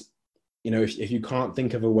 And, you know, if you can't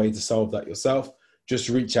think of a way to solve that yourself, just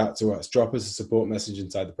reach out to us, drop us a support message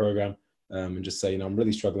inside the program, and just say, you know, I'm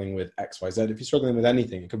really struggling with X, Y, Z. If you're struggling with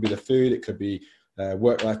anything, it could be the food, it could be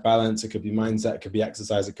work-life balance, it could be mindset, it could be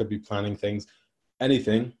exercise, it could be planning things,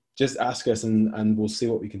 anything, just ask us and we'll see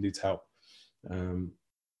what we can do to help.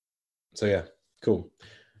 So yeah, cool.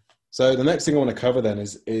 So the next thing I want to cover then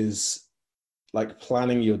is like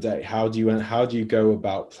planning your day. How do you go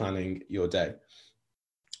about planning your day?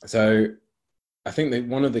 So I think that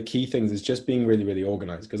one of the key things is just being really, really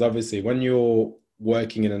organized, because obviously when you're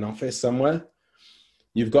working in an office somewhere,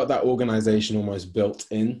 you've got that organization almost built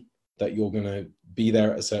in, that you're going to be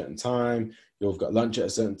there at a certain time, you've got lunch at a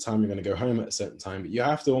certain time, you're going to go home at a certain time, but you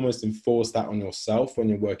have to almost enforce that on yourself when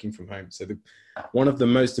you're working from home. So one of the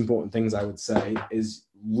most important things I would say is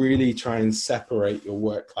really try and separate your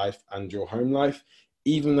work life and your home life.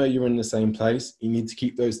 Even though you're in the same place, you need to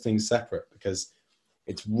keep those things separate, because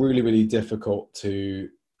it's really, really difficult to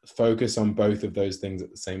focus on both of those things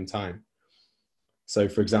at the same time. So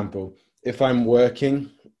for example, if I'm working,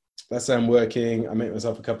 let's say I'm working, I make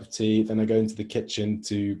myself a cup of tea, then I go into the kitchen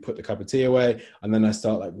to put the cup of tea away, and then I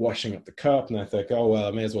start like washing up the cup, and I think, oh, well,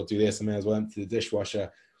 I may as well do this, I may as well empty the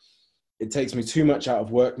dishwasher. It takes me too much out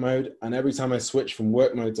of work mode, and every time I switch from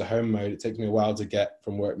work mode to home mode, it takes me a while to get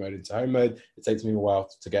from work mode into home mode. It takes me a while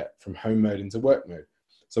to get from home mode into work mode.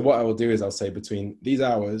 So what I will do is I'll say between these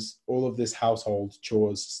hours, all of this household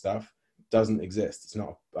chores stuff doesn't exist. It's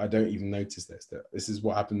not, I don't even notice this. This is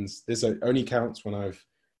what happens. This only counts when I've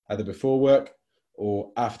either before work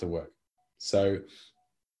or after work. So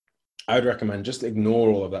I would recommend just ignore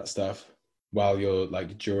all of that stuff while you're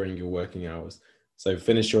like during your working hours. So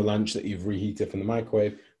finish your lunch that you've reheated from the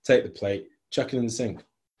microwave, take the plate, chuck it in the sink,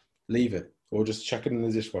 leave it, or just chuck it in the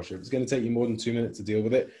dishwasher. If it's going to take you more than 2 minutes to deal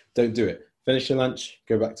with it, don't do it. Finish your lunch,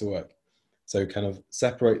 go back to work. So kind of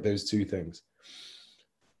separate those two things.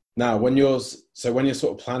 Now, when you're sort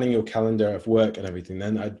of planning your calendar of work and everything,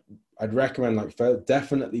 then I'd recommend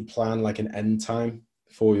definitely plan like an end time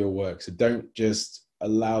for your work. So don't just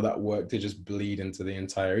allow that work to just bleed into the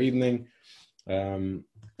entire evening. Plan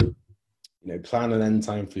an end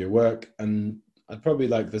time for your work. And I'd probably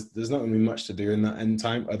there's not going to be much to do in that end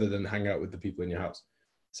time other than hang out with the people in your house.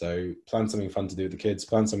 So plan something fun to do with the kids,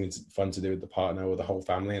 plan something fun to do with the partner or the whole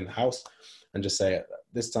family in the house, and just say, at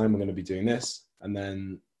this time we're going to be doing this. And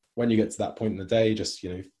then when you get to that point in the day, just,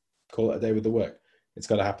 call it a day with the work. It's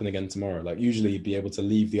got to happen again tomorrow. Like usually you'd be able to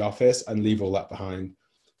leave the office and leave all that behind.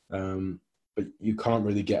 But you can't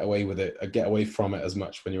really get away with it or get away from it as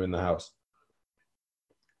much when you're in the house.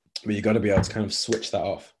 But you got to be able to kind of switch that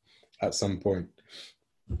off at some point.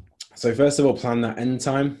 So first of all, plan that end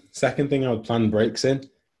time. Second thing, I would plan breaks in.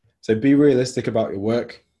 So be realistic about your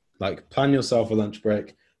work. Like plan yourself a lunch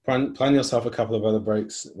break. Plan yourself a couple of other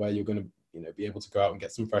breaks where you're going to, be able to go out and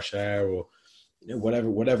get some fresh air, or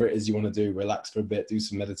whatever it is you want to do. Relax for a bit, do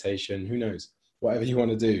some meditation. Who knows? Whatever you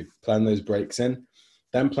want to do, plan those breaks in.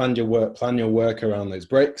 Then plan your work around those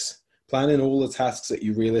breaks. Plan in all the tasks that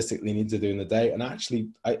you realistically need to do in the day. And I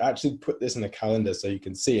actually put this in a calendar so you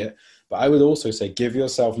can see it. But I would also say give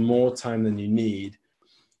yourself more time than you need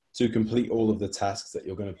to complete all of the tasks that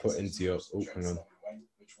you're going to put into your. Oh, hang on.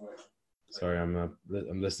 Sorry, I'm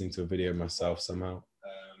listening to a video myself somehow.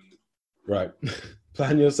 Right.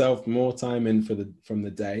 Plan yourself more time in from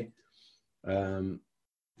the day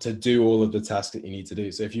to do all of the tasks that you need to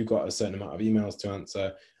do. So if you've got a certain amount of emails to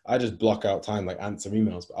answer, I just block out time, like answer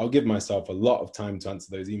emails, but I'll give myself a lot of time to answer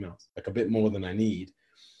those emails, like a bit more than I need,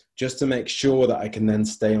 just to make sure that I can then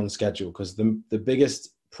stay on schedule. Because the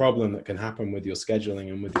biggest problem that can happen with your scheduling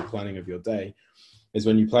and with your planning of your day is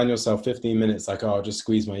when you plan yourself 15 minutes, like, oh, I'll just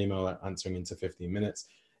squeeze my email answering into 15 minutes.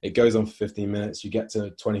 It goes on for 15 minutes, you get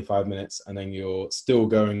to 25 minutes, and then you're still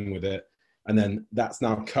going with it. And then that's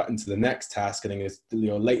now cut into the next task, and then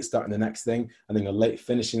you're late starting the next thing, and then you're late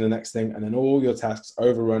finishing the next thing, and then all your tasks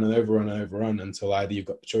overrun and overrun and overrun until either you've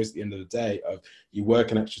got the choice at the end of the day of you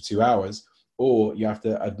work an extra 2 hours, or you have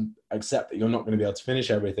to accept that you're not going to be able to finish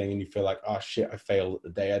everything, and you feel like, oh shit, I failed at the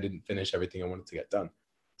day. I didn't finish everything I wanted to get done.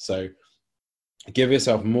 So give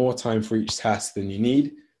yourself more time for each task than you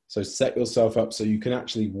need. So set yourself up so you can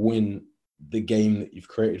actually win the game that you've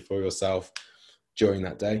created for yourself during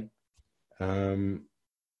that day. And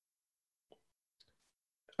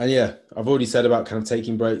yeah, I've already said about kind of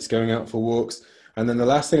taking breaks, going out for walks. And then the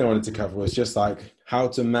last thing I wanted to cover was just like how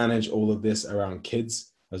to manage all of this around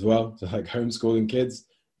kids as well. So like homeschooling kids.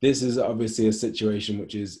 This is obviously a situation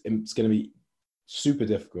which is, it's going to be super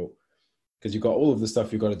difficult because you've got all of the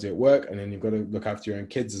stuff you've got to do at work, and then you've got to look after your own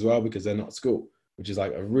kids as well because they're not at school, which is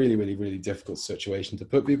like a really, really, really difficult situation to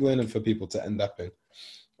put people in and for people to end up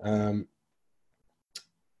in.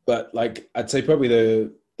 But like, I'd say probably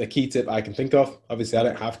the key tip I can think of, obviously I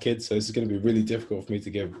don't have kids, so this is going to be really difficult for me to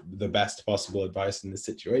give the best possible advice in this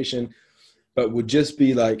situation, but would just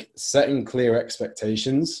be like setting clear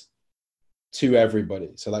expectations to everybody.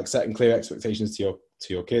 So like setting clear expectations to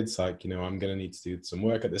your kids, like, you know, I'm going to need to do some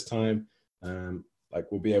work at this time. Like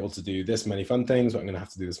we'll be able to do this many fun things, but I'm going to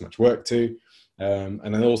have to do this much work too. And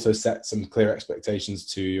then also set some clear expectations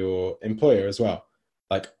to your employer as well.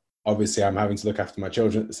 Like, obviously I'm having to look after my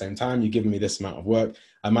children at the same time. You're giving me this amount of work.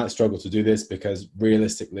 I might struggle to do this because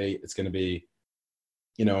realistically it's going to be,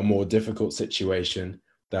 you know, a more difficult situation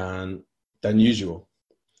than usual.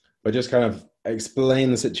 But just kind of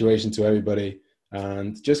explain the situation to everybody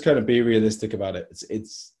and just kind of be realistic about it.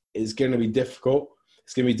 It's going to be difficult.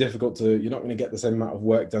 It's going to be difficult you're not going to get the same amount of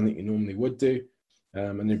work done that you normally would do.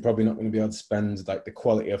 And you're probably not going to be able to spend like the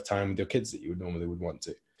quality of time with your kids that you normally would want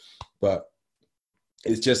to. But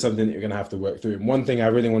it's just something that you're going to have to work through. And one thing I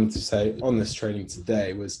really wanted to say on this training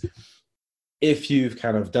today was, if you've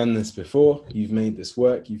kind of done this before, you've made this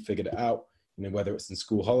work, you've figured it out, you know, whether it's in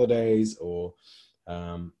school holidays or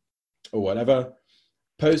whatever,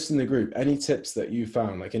 post in the group any tips that you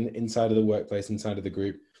found, like inside of the workplace, inside of the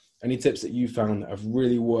group, any tips that you found that have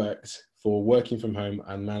really worked for working from home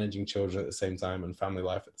and managing children at the same time and family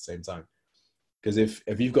life at the same time. Because if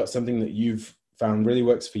you've got something that you've found really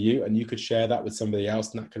works for you and you could share that with somebody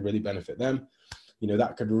else, and that could really benefit them, you know,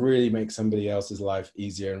 that could really make somebody else's life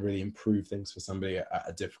easier and really improve things for somebody at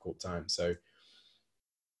a difficult time. So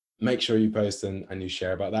make sure you post and you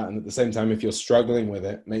share about that. And at the same time, if you're struggling with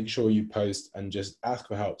it, make sure you post and just ask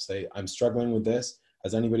for help. Say, I'm struggling with this.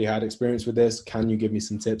 Has anybody had experience with this? Can you give me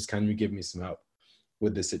some tips? Can you give me some help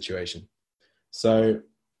with this situation? So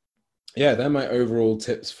yeah, they're my overall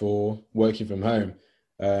tips for working from home.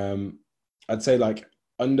 I'd say like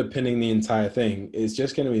underpinning the entire thing is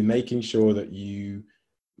just going to be making sure that you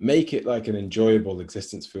make it like an enjoyable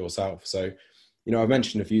existence for yourself. So, you know, I've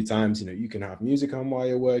mentioned a few times, you know, you can have music on while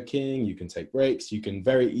you're working, you can take breaks, you can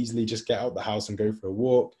very easily just get out the house and go for a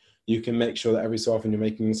walk. You can make sure that every so often you're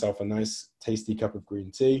making yourself a nice tasty cup of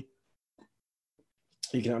green tea.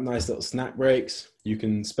 You can have nice little snack breaks. You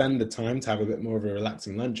can spend the time to have a bit more of a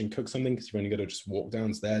relaxing lunch and cook something, because you've only got to just walk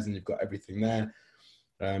downstairs and you've got everything there.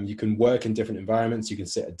 You can work in different environments. You can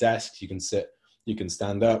sit at desks, you can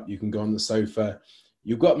stand up, you can go on the sofa.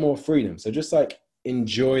 You've got more freedom. So just like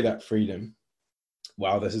enjoy that freedom.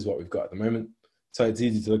 Wow, this is what we've got at the moment. So it's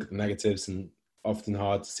easy to look at the negatives and often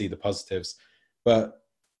hard to see the positives. But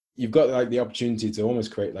you've got like the opportunity to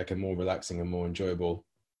almost create like a more relaxing and more enjoyable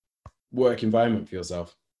work environment for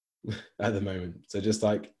yourself at the moment. So just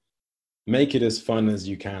like make it as fun as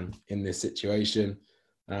you can in this situation.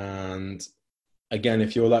 And again,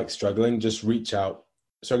 if you're like struggling, just reach out.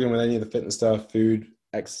 Struggling with any of the fitness stuff, food,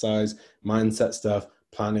 exercise, mindset stuff,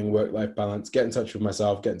 planning, work-life balance, get in touch with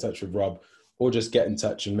myself, get in touch with Rob, or just get in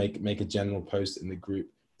touch and make a general post in the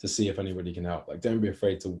group to see if anybody can help. Like, don't be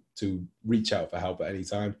afraid to reach out for help at any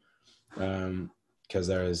time, because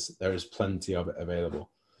there is plenty of it available.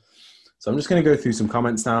 So I'm just going to go through some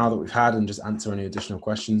comments now that we've had and just answer any additional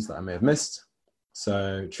questions that I may have missed.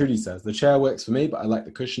 So Trudy says, the chair works for me, but I like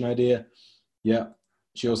the cushion idea. Yeah.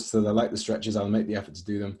 She also said, I like the stretches. I'll make the effort to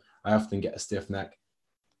do them. I often get a stiff neck.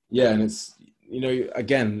 Yeah. And it's, you know,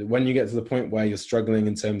 again, when you get to the point where you're struggling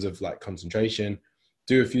in terms of like concentration,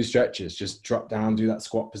 do a few stretches, just drop down, do that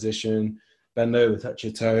squat position, bend over, touch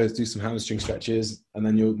your toes, do some hamstring stretches, and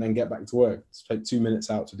then you'll then get back to work. Just take 2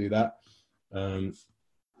 minutes out to do that.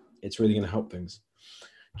 It's really going to help things.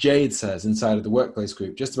 Jade says, inside of the workplace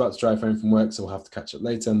group, just about to drive home from work, so we'll have to catch up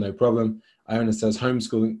later, no problem. Iona says,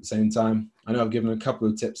 homeschooling at the same time. I know I've given a couple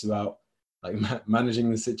of tips about like managing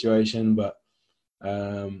the situation, but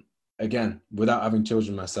again, without having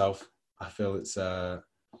children myself, I feel it's I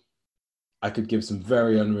could give some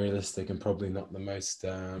very unrealistic and probably not the most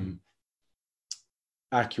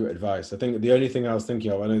accurate advice. I think the only thing I was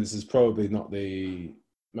thinking of, I know this is probably not the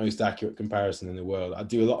most accurate comparison in the world. I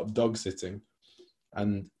do a lot of dog sitting,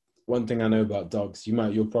 and one thing I know about dogs,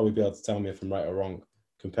 you'll probably be able to tell me if I'm right or wrong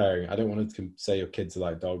comparing. I don't want to say your kids are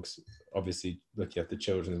like dogs. Obviously, looking after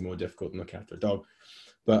children is more difficult than looking after a dog.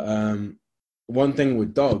 But one thing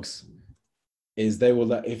with dogs is they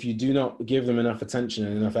will if you do not give them enough attention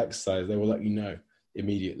and enough exercise, they will let you know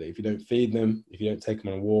immediately. If you don't feed them, if you don't take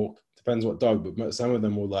them on a walk, depends what dog, but some of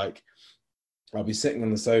them will I'll be sitting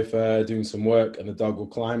on the sofa doing some work and the dog will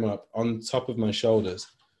climb up on top of my shoulders.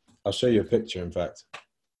 I'll show you a picture, in fact.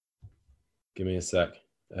 Give me a sec.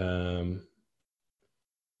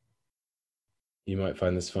 You might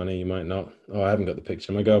find this funny, you might not. Oh, I haven't got the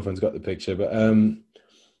picture. My girlfriend's got the picture, but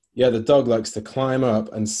yeah, the dog likes to climb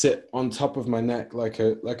up and sit on top of my neck like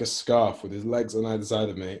a scarf with his legs on either side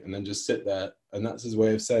of me and then just sit there. And that's his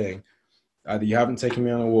way of saying, either you haven't taken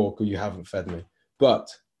me on a walk or you haven't fed me. But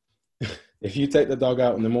if you take the dog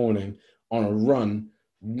out in the morning on a run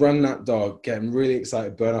that dog, get him really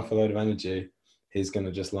excited, burn off a load of energy, he's going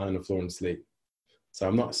to just lie on the floor and sleep. So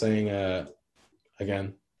I'm not saying,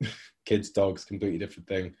 again, kids, dogs, completely different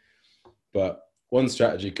thing. But one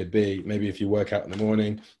strategy could be maybe if you work out in the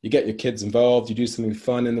morning, you get your kids involved, you do something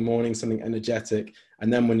fun in the morning, something energetic.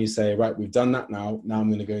 And then when you say, right, we've done that now I'm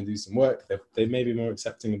going to go and do some work, they may be more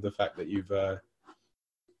accepting of the fact that you're going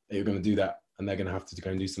to do that. And they're going to have to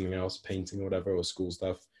go and do something else, painting or whatever, or school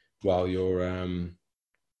stuff, while you're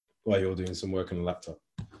doing some work on the laptop.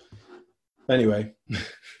 Anyway,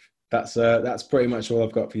 that's pretty much all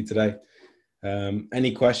I've got for you today.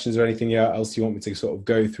 Any questions or anything else you want me to sort of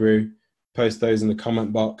go through, post those in the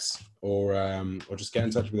comment box, or just get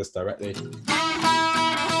in touch with us directly.